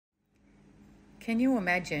Can you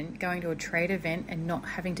imagine going to a trade event and not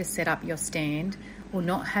having to set up your stand, or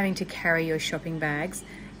not having to carry your shopping bags,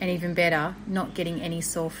 and even better, not getting any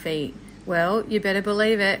sore feet? Well, you better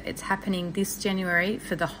believe it, it's happening this January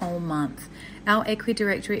for the whole month. Our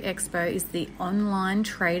EquiDirectory Expo is the online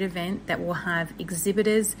trade event that will have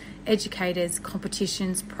exhibitors, educators,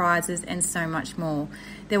 competitions, prizes, and so much more.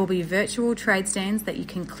 There will be virtual trade stands that you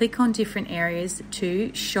can click on different areas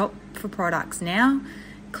to shop for products now,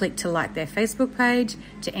 click to like their Facebook page,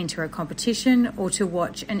 to enter a competition, or to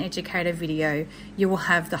watch an educator video. You will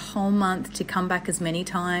have the whole month to come back as many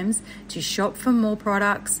times, to shop for more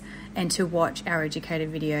products, and to watch our educator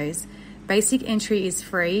videos. Basic entry is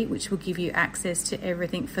free, which will give you access to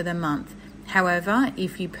everything for the month. However,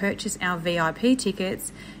 if you purchase our VIP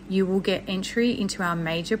tickets, you will get entry into our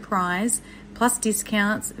major prize, plus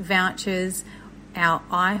discounts, vouchers, our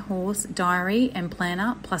iHorse diary and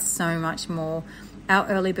planner, plus so much more. Our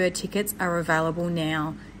early bird tickets are available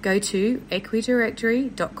now. Go to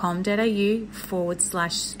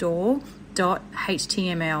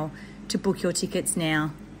equidirectory.com.au/store.html to book your tickets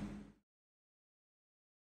now.